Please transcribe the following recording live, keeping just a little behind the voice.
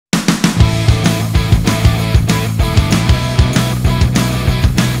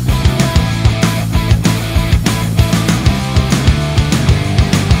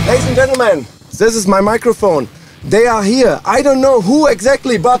and gentlemen, this is my microphone. They are here. I don't know who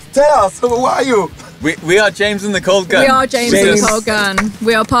exactly, but tell us, who are you? We are James and the Cold Gun. We are James and the Cold Gun.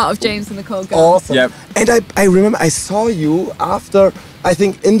 We are part of James and the Cold Gun. Awesome. Yep. And I remember I saw you after, I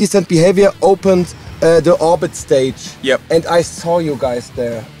think, Indecent Behavior opened the Orbit stage. Yep. And I saw you guys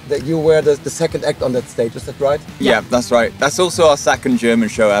there. That you were the second act on that stage, is that right? Yeah, that's right. That's also our second German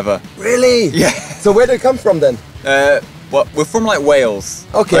show ever. Really? Yeah. So where do you come from then? Well, we're from like Wales.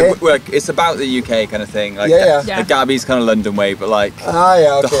 Okay. Like, it's about the UK kind of thing. Like, Yeah. Like Gabby's kind of London way, but like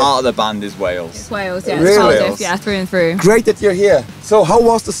okay. the heart of the band is Wales. It's Wales, yeah. Really? It's Cardiff, Wales. yeah, through and through. Great that you're here. So how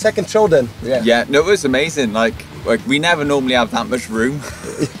was the second show then? Yeah, no, it was amazing. Like we never normally have that much room.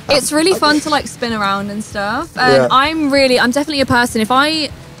 It's really fun to like spin around and stuff. And Yeah. I'm definitely a person, if I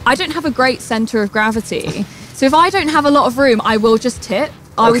don't have a great center of gravity. So if I don't have a lot of room, I will just tip.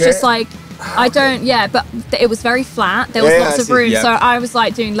 I was just like, but it was very flat. There was lots of room. Yeah. So I was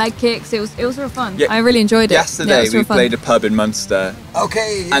like doing leg kicks. It was real fun. Yeah. I really enjoyed it. Yesterday we played a pub in Munster.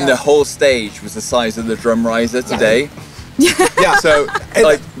 Okay. Yeah. And the whole stage was the size of the drum riser today. Yeah. So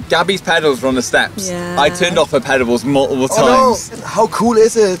like Gabby's pedals were on the steps. Yeah. I turned off her pedals multiple Oh, times. no. How cool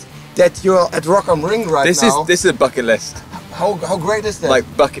is it that you're at Rock am Ring right now? This is a bucket list. How great is that? Like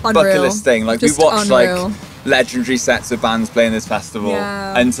bucket list thing. Like Just we watched unreal. like legendary sets of bands playing this festival,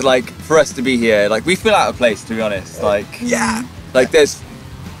 Yeah. and to like for us to be here, like we feel out of place, to be honest. Like like there's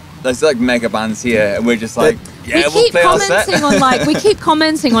like mega bands here, and we're just like we'll play our set. We keep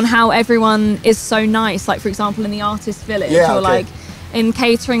commenting on how everyone is so nice. Like for example, in the artist village or like in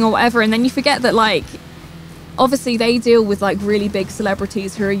catering or whatever, and then you forget that like. Obviously, they deal with like really big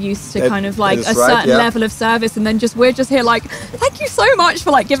celebrities who are used to kind of like a certain level of service, and then we're just here like, thank you so much for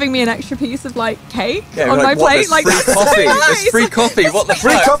like giving me an extra piece of like cake on my plate. Like free coffee. It's free coffee. What the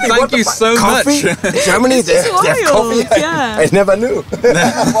free fuck? coffee? Thank you so much. Germany, they have coffee. Yeah. I never knew.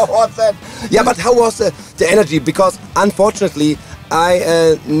 What's that? Yeah, but how was the energy? Because unfortunately,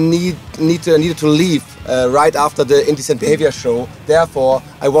 I needed to leave right after the Indecent Behavior show. Therefore,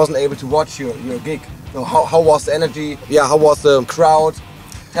 I wasn't able to watch your gig. So how was the energy? Yeah, how was the crowd?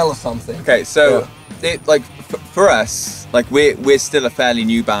 Tell us something. Okay, so for us, like we're still a fairly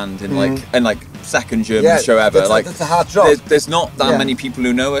new band in like second German show ever. That's a hard job. There's not that many people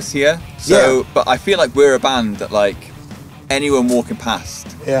who know us here. So, but I feel like we're a band that like anyone walking past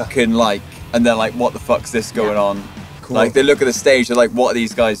can like, and they're like, what the fuck's this going on? Cool. Like they look at the stage, they're like, what are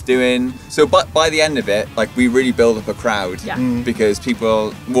these guys doing? So, but by the end of it, like we really build up a crowd because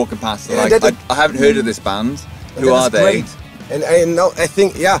people walking past are like, I haven't heard of this band. Who are they? Great. And I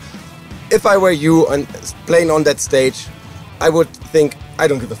think, if I were you and playing on that stage, I would think, I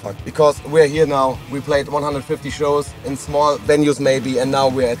don't give a fuck. Because we're here now, we played 150 shows in small venues maybe, and now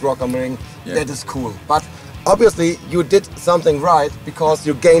we're at Rock am Ring. Yeah. That is cool. But obviously you did something right because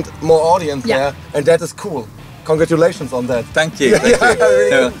you gained more audience there, and that is cool. Congratulations on that. Thank you. Thank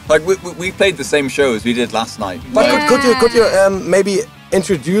you. Like we played the same show as we did last night. But could you maybe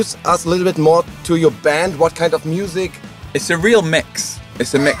introduce us a little bit more to your band? What kind of music? It's a real mix.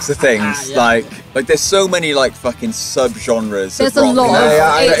 It's a mix of things. Like there's so many like fucking sub-genres. There's of a rock. lot.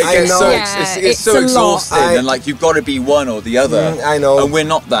 I know. It's so exhausting, and like you've got to be one or the other. I know. And we're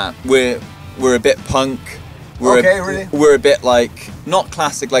not that. We're a bit punk. We're a bit like not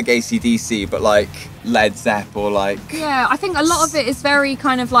classic like AC/DC, but like Led Zepp or like. Yeah, I think a lot of it is very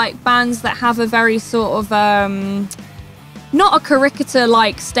kind of like bands that have a very sort of not a caricature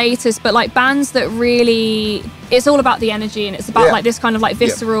like status, but like bands that really, it's all about the energy, and it's about like this kind of like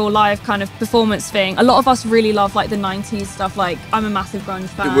visceral live kind of performance thing. A lot of us really love like the 90s stuff. Like I'm a massive grunge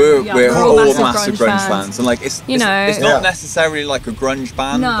fan. We're all massive grunge fans, and like it's not necessarily like a grunge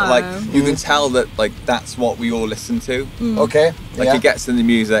band, but like you can tell that like that's what we all listen to. Okay. Like it gets in the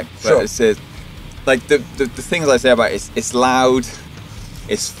music, but it's like the things I say about it's loud,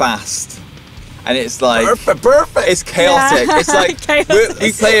 it's fast. And it's like perfect. It's chaotic. It's like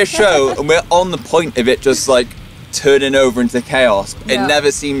we play a show and we're on the point of it just like turning over into chaos. It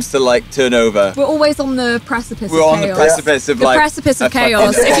never seems to like turn over. We're always on the precipice of chaos. We're on the precipice of like precipice of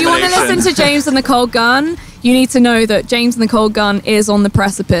chaos. If you want to listen to James and the Cold Gun, you need to know that James and the Cold Gun is on the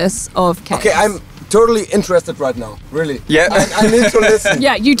precipice of chaos. Okay, I'm totally interested right now. Really. Yeah. I need to listen.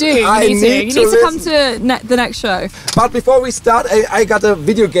 Yeah, you do. You need to come to the next show. But before we start, I got a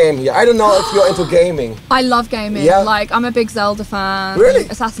video game here. I don't know if you're into gaming. I love gaming. Yeah. Like I'm a big Zelda fan. Really?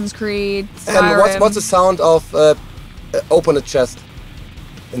 Assassin's Creed, Skyrim. And what's the sound of open a chest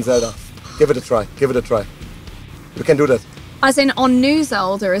in Zelda? Give it a try. Give it a try. You can do that. As in on new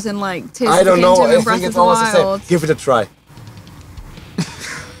Zelda, as in like Tears I of the don't know. Kingdom I and Breath think of it's the always the Wild. same. Give it a try.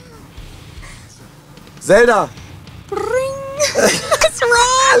 Zelda. It's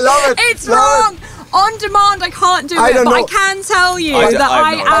wrong. I love it. It's wrong. On demand, I can't do it, but I can tell you that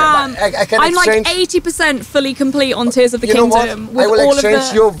I'm like 80% fully complete on Tears of the Kingdom. What? I will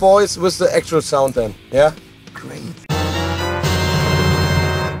exchange your voice with the actual sound then. Yeah? Great.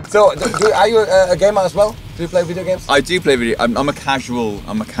 So, are you a gamer as well? Do you play video games? I do play video. I'm a casual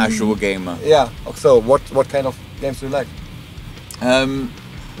gamer. Yeah. So, what kind of games do you like?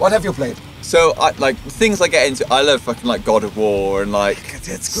 What have you played? So, like things I get into. I love fucking like God of War and like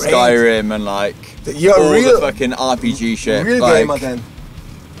Skyrim and like all the fucking RPG shit. Real gamer then.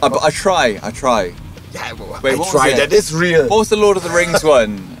 I try. Yeah, wait, I try. That is real. What was the Lord of the Rings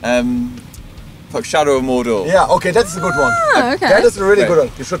one? Fuck, Shadow of Mordor. Yeah, okay, that's a good one. Okay. That is a really good one.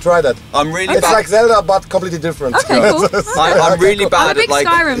 You should try that. I'm really It's like Zelda, but completely different. Okay, cool. I'm really bad at like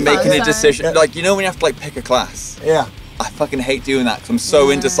Skyrim making fan, a decision. Yeah. Like, you know when you have to like pick a class? Yeah. I fucking hate doing that because I'm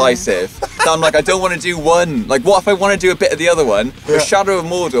so indecisive. That I'm like, I don't want to do one. Like, what if I want to do a bit of the other one? Yeah. But Shadow of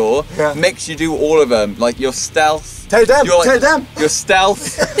Mordor makes you do all of them. Like, your stealth. Tell them, tell them. Your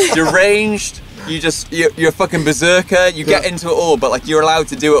stealth, you're ranged. You're a fucking berserker. You get into it all, but like you're allowed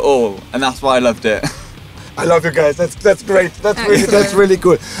to do it all, and that's why I loved it. I love you guys. That's great. That's really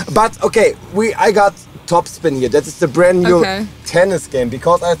cool. But okay, I got Topspin here. That is the brand new tennis game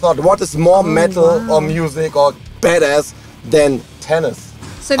because I thought, what is more metal or music or badass than tennis?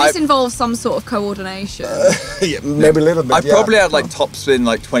 So this involves some sort of coordination. Yeah, maybe a little bit. I probably had like Topspin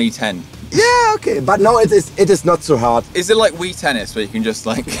like 2010. Yeah, okay, but no, it is not so hard. Is it like Wii Tennis where you can just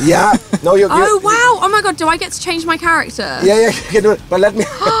like? Yeah, no, you're. Oh wow! Oh my god, do I get to change my character? Yeah, you can do it. But let me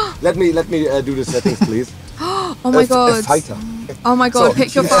do the settings, please. Oh my god. A fighter. Oh my god,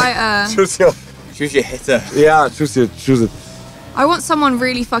 pick your fighter. Choose your hitter. Yeah, choose it. I want someone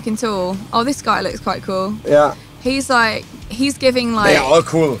really fucking tall. Oh, this guy looks quite cool. Yeah. He's giving like. They are all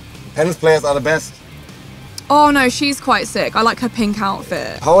cool. Tennis players are the best. Oh no, she's quite sick. I like her pink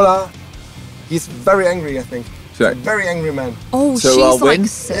outfit. Paula. He's very angry, I think. Sorry. Very angry man. Oh, so she's like win?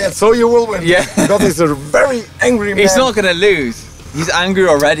 sick. Yeah, so you will win. Yeah. Because he's a very angry man. He's not gonna lose. He's angry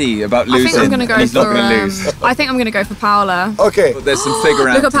already about losing. I think I'm gonna go he's for. not gonna lose. I think I'm gonna go for Paula. Okay. But there's some figuring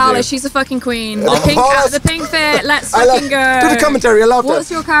out. Look at Paula. To do. She's a fucking queen. The pink fit. Let's fucking go. Do the commentary. I love that. What's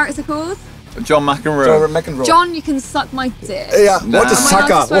your character called? John McEnroe. John, you can suck my dick. Yeah. Nah. What a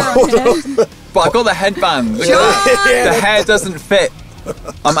sucker. But I got the headband. The hair doesn't fit.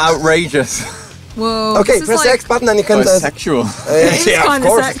 I'm outrageous. Whoa. Okay, press the X button and you can. Sexual. Yeah, of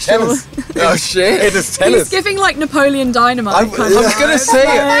course. sexual. Oh shit! It is tennis. He's giving like Napoleon Dynamite. I was gonna say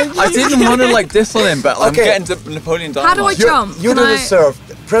it. I didn't want to like diss on him, but I'm getting to Napoleon Dynamite. How do I jump? You do the serve.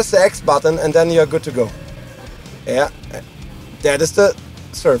 Press the X button and then you're good to go. Yeah. That is the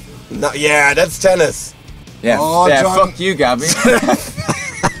serve. No, yeah, that's tennis. Yeah. Oh, yeah. John. Fuck you, Gabby.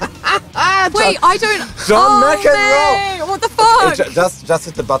 Wait, I don't. John McEnroe. No, what the fuck? Just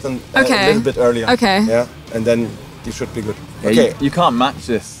hit the button a little bit earlier. Okay. Yeah, and then you should be good. Yeah, okay. You can't match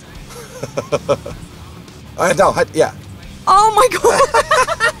this. No, yeah. Oh my god.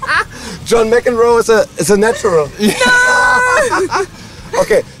 John McEnroe is a natural. No.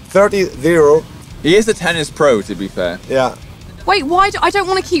 Okay, 30-0. He is a tennis pro, to be fair. Yeah. Wait, why? I don't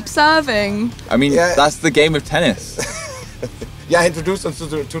want to keep serving. I mean, that's the game of tennis. Yeah, introduce us to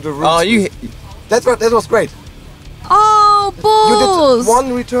the rules. Oh, that was great. Oh, balls! You did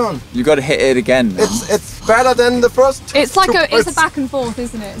one return. You got to hit it again. It's better than the first. It's like it's a back and forth,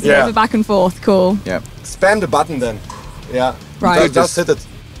 isn't it? It's yeah. a back and forth. Cool. Yeah. Spam the button then. Yeah. Right. Just hit it.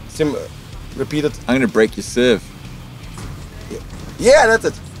 Repeat it. I'm gonna break your serve. Yeah, that's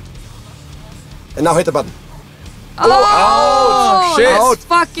it. And now hit the button. Oh, shit! Let's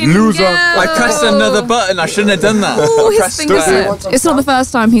fucking Loser. go. I pressed another button. I shouldn't have done that. Ooh, I his pressed finger square. slipped. It's not the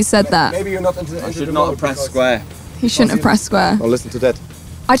first time he said that. Maybe you're not into I should not have pressed square. He shouldn't have pressed square. Oh, listen to that.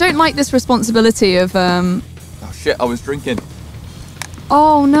 I don't like this responsibility of. Oh shit! I was drinking.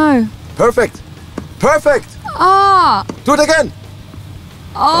 Oh no. Perfect. Perfect. Ah. Do it again.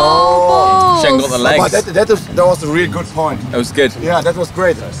 Oh. Shen got the legs. But that was a really good point. That was good. Yeah, that was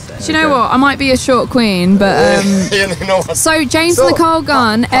great. Do you know what? I might be a short queen, but you know what? so James and the Cold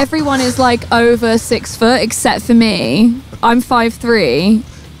Gun, everyone is like over 6 foot except for me. I'm 5'3",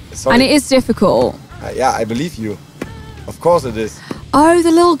 and it is difficult. Yeah, I believe you. Of course it is. Oh,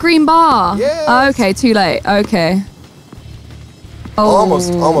 the little green bar. Yes. Oh, okay, too late. Okay. Oh.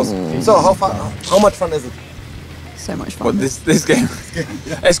 Almost. So how much fun is it? So much fun. What, this game?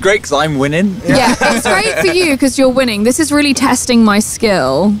 It's great because I'm winning. Yeah, it's great for you because you're winning. This is really testing my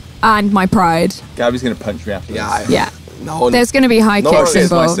skill and my pride. Gabby's gonna punch me after this. Yeah. No. There's going to be high kicks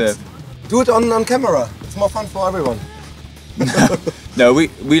Here's my involved. serve. Do it on camera. It's more fun for everyone. No,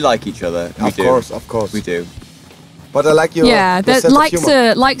 we like each other. We do. Of course. We do. But I like your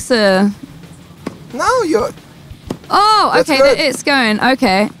that likes a. No, you're. Oh, okay, it's going.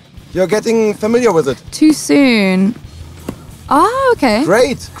 Okay. You're getting familiar with it. Too soon. Oh, okay.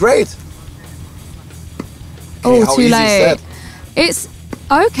 Great. Oh, too late. It's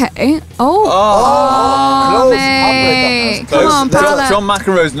okay. Oh, close. mate. Come on, Paolo. John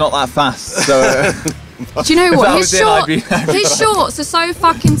McEnroe's not that fast, so. Do you know what? His shorts are so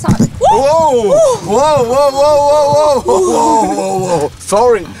fucking tight. Whoa.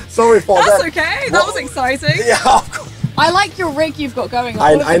 Sorry for that. That's okay. That was exciting. Yeah, of course. I like your rig you've got going.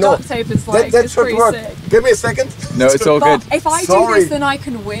 I know. Duct tape is like, that it's should pretty work. sick. Give me a second. No, it's all good. If I do this, then I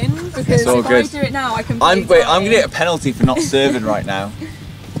can win. Because if I do it now, I can. I'm gonna get a penalty for not serving right now.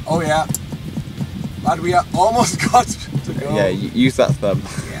 Oh yeah. But we are almost got to go. Yeah, use that thumb.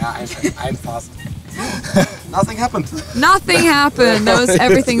 Yeah, I'm fast. Nothing happened. Nothing happened. There was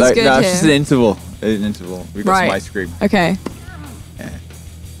everything's good no, here. it's just an interval. We've got some ice cream. Okay. Yeah.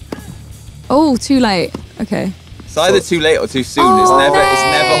 Oh, too late. Okay. It's either too late or too soon. It's never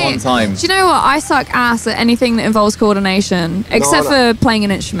on time. Do you know what? I suck ass at anything that involves coordination, except for playing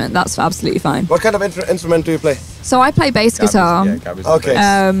an instrument. That's absolutely fine. What kind of instrument do you play? So I play bass guitar. Okay.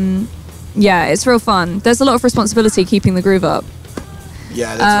 Yeah, it's real fun. There's a lot of responsibility keeping the groove up.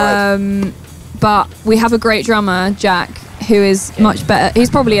 Yeah, that's right. But we have a great drummer, Jack, who is much better.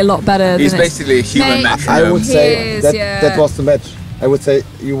 He's probably a lot better. He's basically a human metronome. I would say that was the match. I would say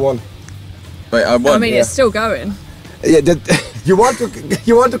you won. Wait, I won. I mean, it's still going. Yeah, you want to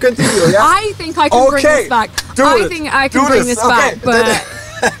continue, yeah? I think I can bring this back. I think I can bring this back, but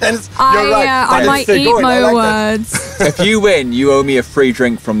I might eat my words. If you win, you owe me a free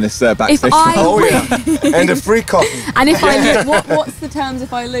drink from this backstage. If I win, and a free coffee. And if I lose, what's the terms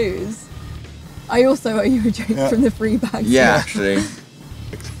if I lose? I also owe you a drink from the free bag. Yeah, actually.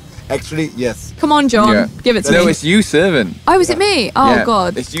 Actually, yes. Come on, John. Give it to me. No, it's you serving. Oh, is it me? Oh,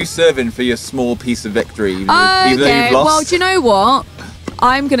 God. It's you serving for your small piece of victory, even though Okay, you've lost. well, do you know what?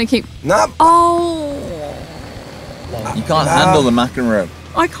 I'm going to keep... No. Oh. You can't handle the McEnroe.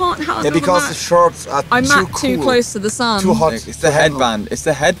 I can't handle Yeah, because the shorts are too close to the sun. Too hot. It's the headband. It's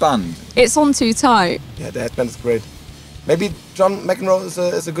the headband. It's on too tight. Yeah, the headband is great. Maybe John McEnroe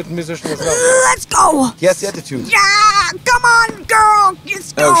is a good musician as well. Let's go! He has the attitude. Yeah! Come on, girl!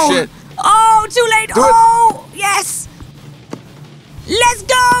 Let's go! Oh, shit. Oh, too late! Yes! Let's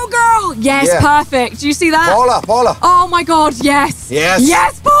go, girl! Yes, perfect. Do you see that? Paula! Oh my God, yes! Yes!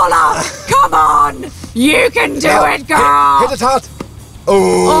 Yes, Paula! Come on! You can do it, girl! Hit it hard!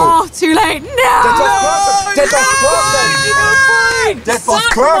 Oh, too late! No! That was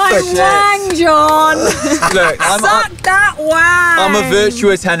perfect! Suck my wang, John! Look, Suck that wang! I'm a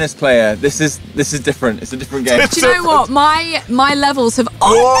virtual tennis player. This is different. It's a different game. Do you know what? My levels have...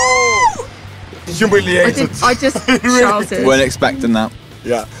 Whoa! Humiliated. I just shouted. Weren't expecting that.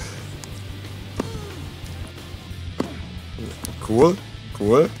 Yeah. Cool.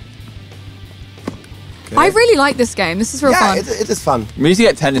 Okay. I really like this game. This is real fun. Yeah, it is fun. We need to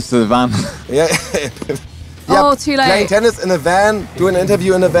get tennis to the van. Yeah. Oh, too late. Playing tennis in a van, doing an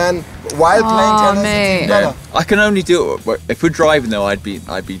interview in a van while playing tennis. Mate. Yeah. I can only do it if we're driving though. I'd be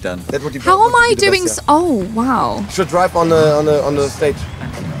done. That would be How am I doing? Best, yeah. Oh wow! You should drive on the stage.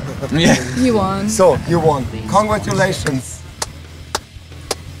 Yeah. You won. So you won. Congratulations.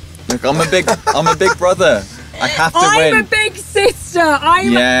 Look, I'm a big brother. I have to win. I'm a big sister.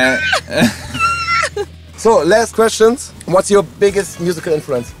 Yeah. So last questions. What's your biggest musical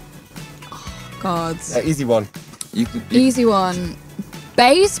influence? God. Easy one. Easy one.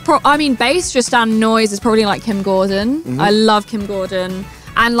 Bass. Bass just and noise is probably like Kim Gordon. Mm-hmm. I love Kim Gordon.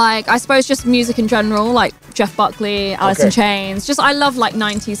 And like, I suppose just music in general, like Jeff Buckley, Alice in Chains. Just, I love like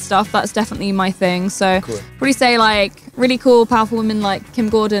 90s stuff. That's definitely my thing. So probably say like really cool, powerful women like Kim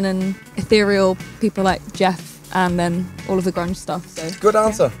Gordon and ethereal people like Jeff, and then all of the grunge stuff. So good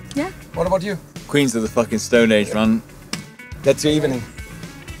answer. Yeah. What about you? Queens of the fucking Stone Age, man. That's your evening.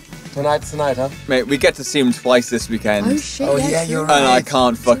 Tonight's the night, huh? Mate, we get to see him twice this weekend. Oh shit. Oh yeah, you're right. And I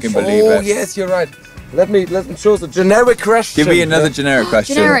can't fucking believe it. Oh yes, you're right. Let me choose a generic question. Give me another generic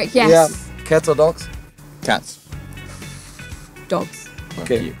question. Generic, yes. Yeah. Cats or dogs? Cats. Dogs.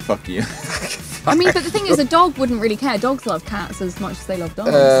 Fuck you. I mean, but the thing is, a dog wouldn't really care. Dogs love cats as much as they love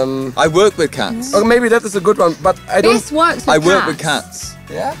dogs. I work with cats. Oh, maybe that is a good one, but I don't. This works with I cats. work with cats.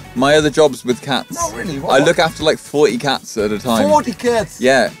 Yeah? My other job's with cats. No, really? I look after like 40 cats at a time. 40 cats?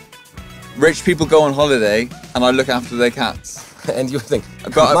 Yeah. Rich people go on holiday, and I look after their cats. And you think,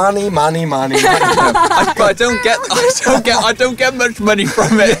 But money. But I don't get much money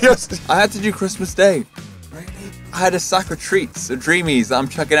from it. I had to do Christmas Day. Really? I had a sack of treats, of dreamies that I'm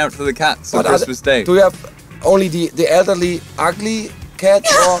chucking out to the cats on Christmas Day. Do you have only the elderly ugly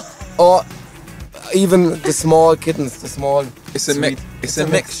cats or even the small kittens, the small. It's a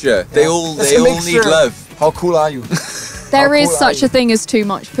mixture. They all need love. How cool are you? There is such a thing as too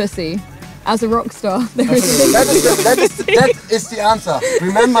much pussy. As a rock star, there is that is the answer.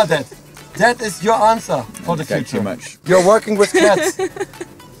 Remember that. That is your answer for the future. Too much. You're working with cats.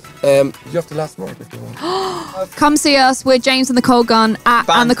 You have the last word if you want. Come see us. We're James and the Cold Gun at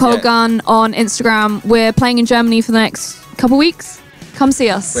and the Cold Gun on Instagram. We're playing in Germany for the next couple weeks. Come see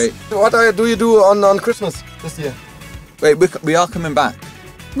us. Wait. What do you do on Christmas this year? Wait, we are coming back.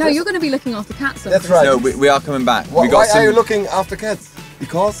 No, you're going to be looking after cats. That's right. No, we are coming back. Why are you looking after cats?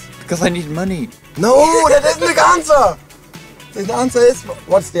 Because I need money. No, that isn't the answer. The answer is,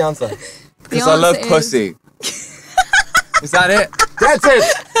 what's the answer? Because I love pussy. Is that it? That's it.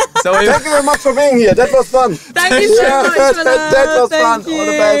 So thank you very much for being here. That was fun. Thank you so much for that was fun. All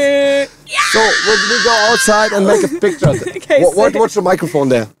the best. Yeah. So we go outside and make a picture. Okay, what's your microphone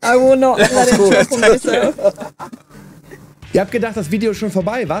there? I will not let it drop on myself. Ihr habt gedacht, das Video ist schon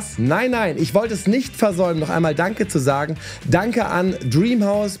vorbei, was? Nein, nein, ich wollte es nicht versäumen, noch einmal Danke zu sagen. Danke an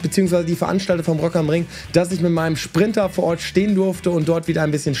Dreamhouse bzw. die Veranstalter vom Rock am Ring, dass ich mit meinem Sprinter vor Ort stehen durfte und dort wieder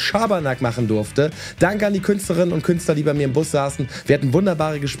ein bisschen Schabernack machen durfte. Danke an die Künstlerinnen und Künstler, die bei mir im Bus saßen. Wir hatten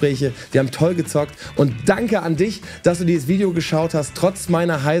wunderbare Gespräche, wir haben toll gezockt. Und danke an dich, dass du dieses Video geschaut hast, trotz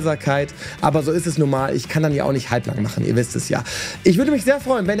meiner Heiserkeit. Aber so ist es nun mal, ich kann dann ja auch nicht halblang machen, ihr wisst es ja. Ich würde mich sehr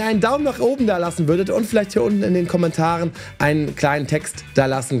freuen, wenn ihr einen Daumen nach oben da lassen würdet und vielleicht hier unten in den Kommentaren einen kleinen Text da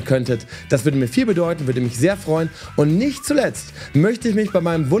lassen könntet. Das würde mir viel bedeuten, würde mich sehr freuen. Und nicht zuletzt möchte ich mich bei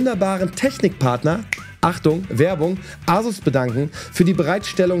meinem wunderbaren Technikpartner, Achtung, Werbung, ASUS bedanken für die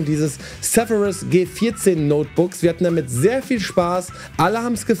Bereitstellung dieses ZEPHYRUS G14 Notebooks. Wir hatten damit sehr viel Spaß, alle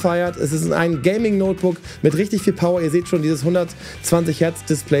haben es gefeiert. Es ist ein Gaming-Notebook mit richtig viel Power. Ihr seht schon dieses 120 Hertz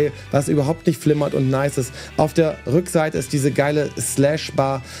Display, was überhaupt nicht flimmert und nice ist. Auf der Rückseite ist diese geile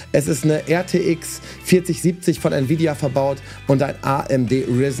Slash-Bar. Es ist eine RTX 4070 von Nvidia verbaut und ein AMD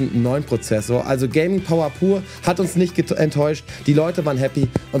Ryzen 9 Prozessor. Also Gaming-Power pur, hat uns nicht enttäuscht. Die Leute waren happy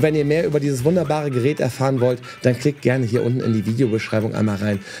und wenn ihr mehr über dieses wunderbare Gerät erfahren wollt, dann klickt gerne hier unten in die Videobeschreibung einmal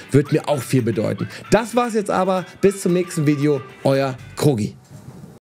rein. Wird mir auch viel bedeuten. Das war's jetzt aber. Bis zum nächsten Video. Euer Krogi.